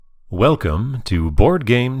Welcome to Board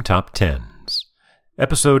Game Top Tens,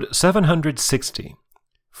 episode 760,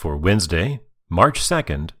 for Wednesday, March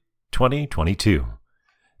 2nd, 2022.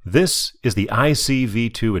 This is the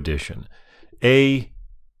ICV2 edition,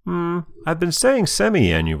 I've been saying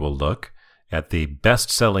semi-annual look at the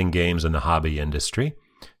best-selling games in the hobby industry,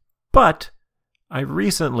 but I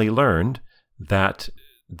recently learned that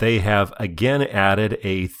they have again added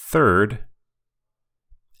a third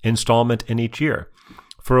installment in each year.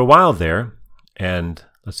 For a while there, and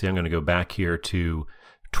let's see, I'm going to go back here to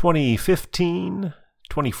 2015,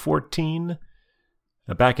 2014,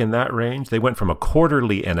 back in that range, they went from a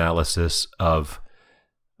quarterly analysis of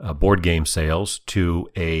board game sales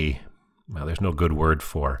to there's no good word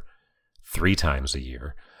for 3 times a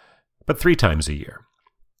year, but 3 times a year.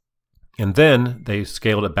 And then they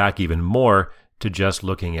scaled it back even more to just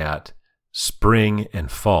looking at spring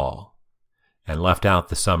and fall and left out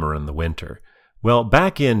the summer and the winter. Well,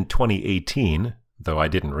 back in 2018, though I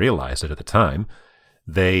didn't realize it at the time,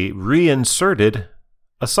 they reinserted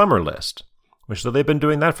a summer list, so they've been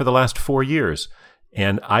doing that for the last 4 years,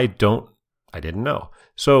 and I didn't know.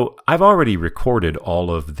 So I've already recorded all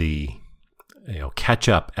of the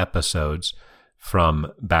catch-up episodes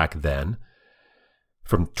from back then,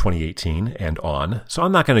 from 2018 and on, so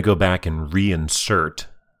I'm not going to go back and reinsert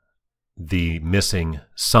the missing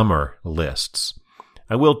summer lists.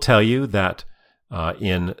 I will tell you that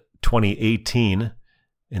in 2018,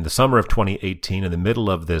 in the summer of 2018, in the middle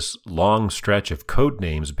of this long stretch of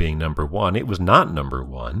Codenames being number one, it was not number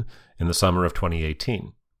one in the summer of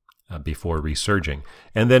 2018 before resurging.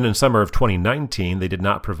 And then in summer of 2019, they did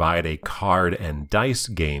not provide a card and dice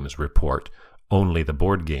games report, only the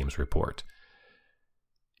board games report.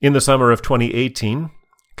 In the summer of 2018,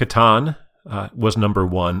 Catan was number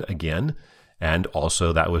one again, and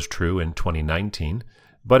also that was true in 2019.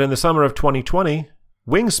 But in the summer of 2020,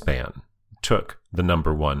 Wingspan took the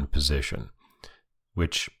number one position,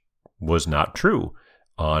 which was not true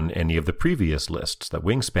on any of the previous lists that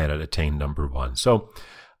Wingspan had attained number one. So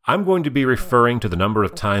I'm going to be referring to the number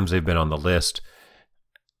of times they've been on the list,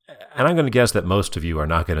 and I'm going to guess that most of you are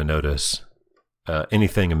not going to notice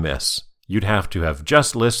anything amiss. You'd have to have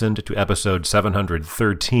just listened to episode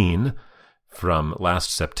 713 from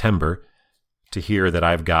last September to hear that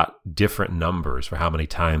I've got different numbers for how many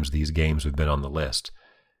times these games have been on the list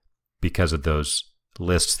because of those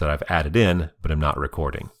lists that I've added in, but I'm not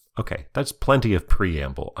recording. Okay, that's plenty of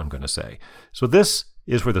preamble, I'm going to say. So this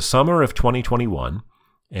is for the summer of 2021,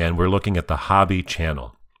 and we're looking at the hobby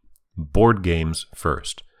channel. Board games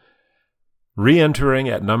first. Re-entering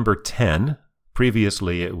at number 10,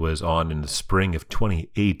 previously it was on in the spring of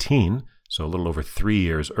 2018, so a little over 3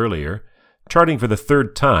 years earlier. Charting for the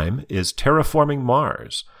third time is Terraforming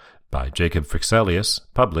Mars by Jacob Fryxelius,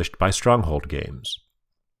 published by Stronghold Games.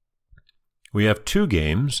 We have 2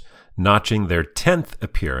 games notching their 10th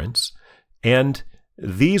appearance, and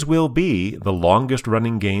these will be the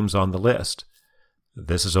longest-running games on the list.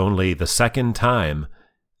 This is only the second time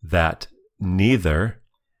that neither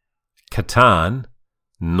Catan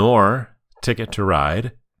nor Ticket to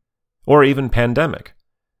Ride or even Pandemic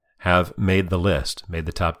have made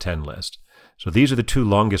the top 10 list. So these are the 2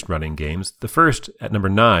 longest-running games. The first at number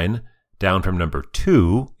 9, down from number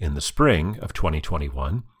 2 in the spring of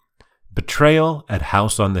 2021, Betrayal at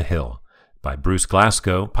House on the Hill by Bruce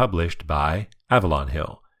Glasgow, published by Avalon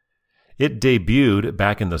Hill. It debuted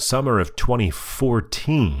back in the summer of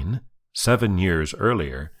 2014, 7 years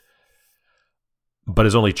earlier, but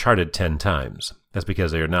is only charted 10 times. That's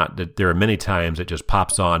because there are many times it just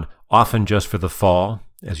pops on, often just for the fall,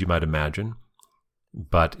 as you might imagine,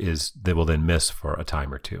 but they will then miss for a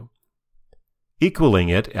time or 2. Equaling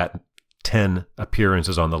it at 10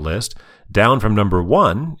 appearances on the list, down from number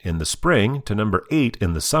 1 in the spring to number 8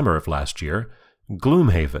 in the summer of last year,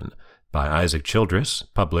 Gloomhaven by Isaac Childress,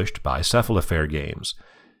 published by Cephalofair Games.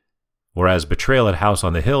 Whereas Betrayal at House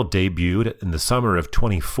on the Hill debuted in the summer of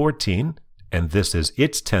 2014, and this is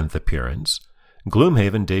its 10th appearance,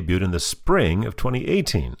 Gloomhaven debuted in the spring of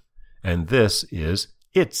 2018, and this is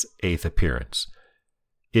its 8th appearance.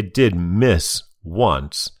 It did miss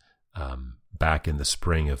once back in the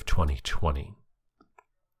spring of 2020.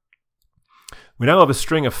 We now have a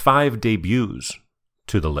string of 5 debuts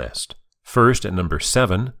to the list. First, at number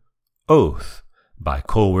 7, Oath by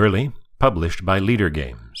Cole Wehrle, published by Leader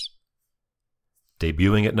Games.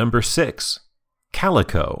 Debuting at number 6,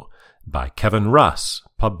 Calico by Kevin Russ,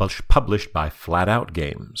 published by Flat Out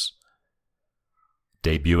Games.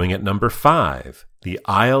 Debuting at number 5, The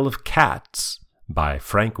Isle of Cats by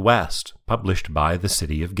Frank West, published by The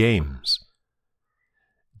City of Games.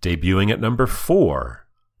 Debuting at number 4,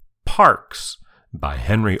 Parks by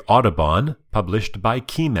Henry Audubon, published by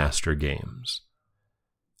Keymaster Games.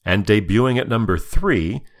 And debuting at number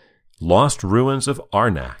 3, Lost Ruins of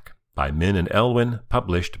Arnak by Min and Elwin,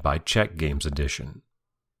 published by Czech Games Edition.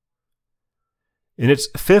 In its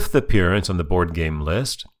 5th appearance on the board game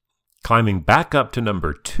list, climbing back up to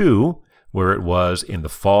number 2, where it was in the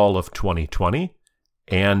fall of 2020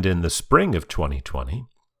 and in the spring of 2020,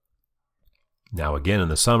 now again in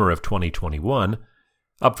the summer of 2021,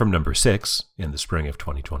 up from number 6 in the spring of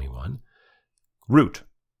 2021, Root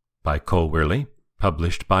by Cole Wehrle,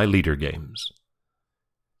 published by Leader Games.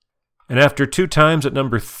 And after 2 times at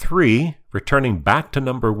number 3, returning back to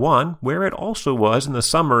number 1, where it also was in the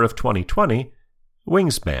summer of 2020,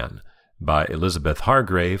 Wingspan by Elizabeth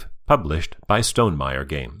Hargrave, published by Stonemaier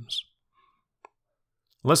Games.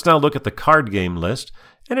 Let's now look at the card game list,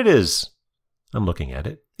 and I'm looking at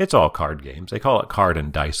it, it's all card games. They call it card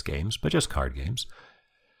and dice games, but just card games.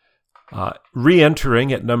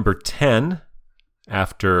 Re-entering at number 10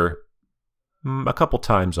 after a couple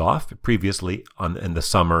times off, previously in the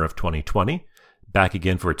summer of 2020, back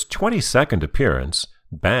again for its 22nd appearance,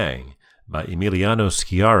 Bang by Emiliano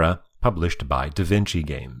Sciarra, published by Da Vinci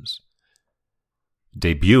Games.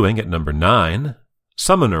 Debuting at number 9,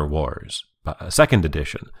 Summoner Wars, 2nd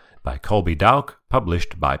edition, by Colby Dauk,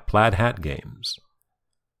 published by Plaid Hat Games.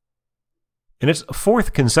 In its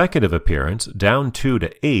 4th consecutive appearance, down 2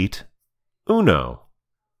 to 8, Uno.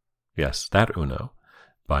 Yes, that Uno,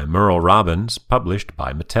 by Merle Robbins, published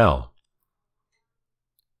by Mattel.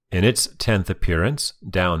 In its 10th appearance,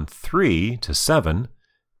 down 3 to 7,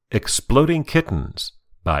 Exploding Kittens,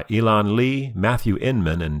 by Elon Lee, Matthew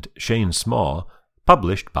Inman, and Shane Small,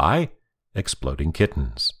 published by Exploding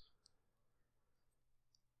Kittens.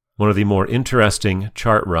 One of the more interesting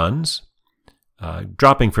chart runs,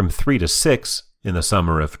 dropping from 3 to 6 in the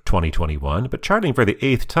summer of 2021, but charting for the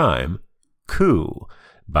 8th time, Coup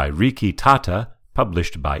by Riki Tata,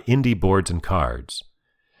 published by Indie Boards and Cards.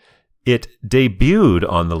 It debuted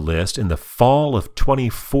on the list in the fall of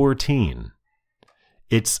 2014.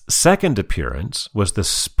 Its 2nd appearance was the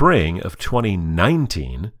spring of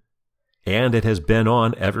 2019, and it has been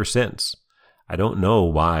on ever since. I don't know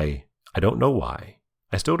why. I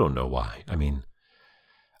still don't know why. I mean,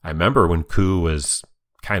 I remember when Coup was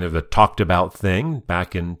kind of a talked about thing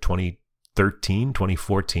back in 2013,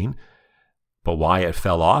 2014, but why it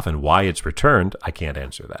fell off and why it's returned, I can't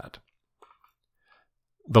answer that.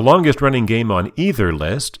 The longest running game on either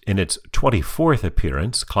list, in its 24th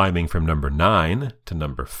appearance, climbing from number 9 to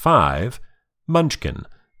number 5, Munchkin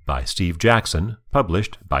by Steve Jackson,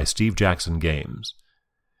 published by Steve Jackson Games.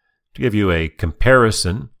 To give you a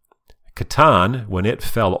comparison, Catan, when it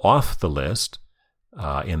fell off the list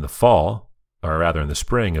in the fall, or rather in the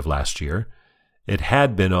spring of last year, it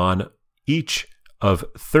had been on each of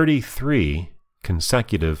 33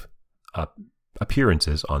 consecutive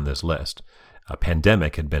appearances on this list.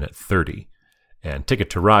 Pandemic had been at 30, and Ticket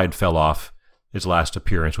to Ride fell off. Its last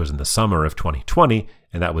appearance was in the summer of 2020,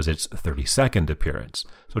 and that was its 32nd appearance.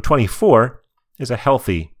 So 24 is a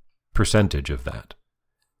healthy percentage of that.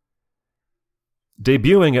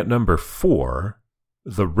 Debuting at number 4,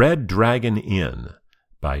 The Red Dragon Inn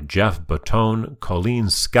by Jeff Botone, Colleen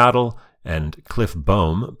Scottle, and Cliff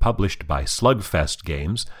Boehm, published by Slugfest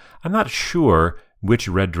Games. I'm not sure which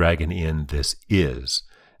Red Dragon Inn this is.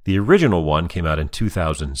 The original one came out in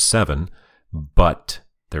 2007, but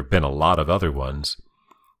there have been a lot of other ones,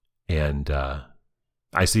 and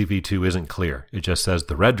ICV2 isn't clear. It just says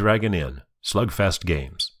The Red Dragon Inn, Slugfest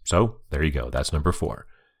Games. So there you go, that's number 4.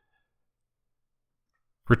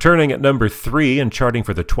 Returning at number 3 and charting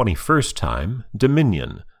for the 21st time,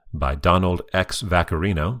 Dominion by Donald X.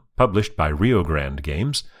 Vaccarino, published by Rio Grande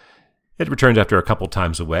Games. It returns after a couple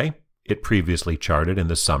times away. It previously charted in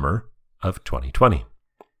the summer of 2020.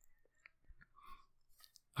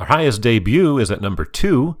 Our highest debut is at number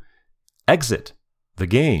 2, Exit, the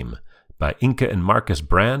Game, by Inka and Marcus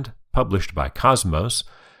Brand, published by Cosmos.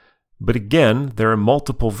 But again, there are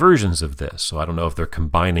multiple versions of this, so I don't know if they're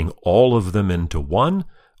combining all of them into one,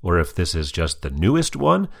 or if this is just the newest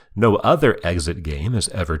one. No other Exit game has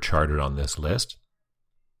ever charted on this list.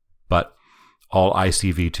 But all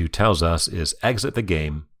ICV2 tells us is Exit the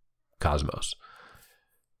Game, Cosmos.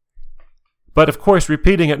 But of course,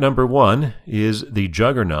 repeating at number 1 is the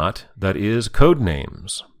juggernaut that is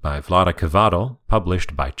Codenames by Vlada Kavato,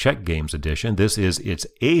 published by Czech Games Edition. This is its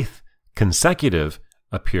 8th consecutive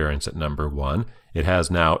appearance at number 1. It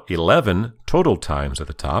has now 11 total times at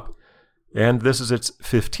the top, and this is its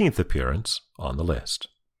 15th appearance on the list.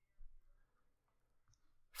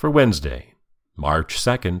 For Wednesday, March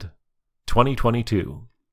 2nd, 2022.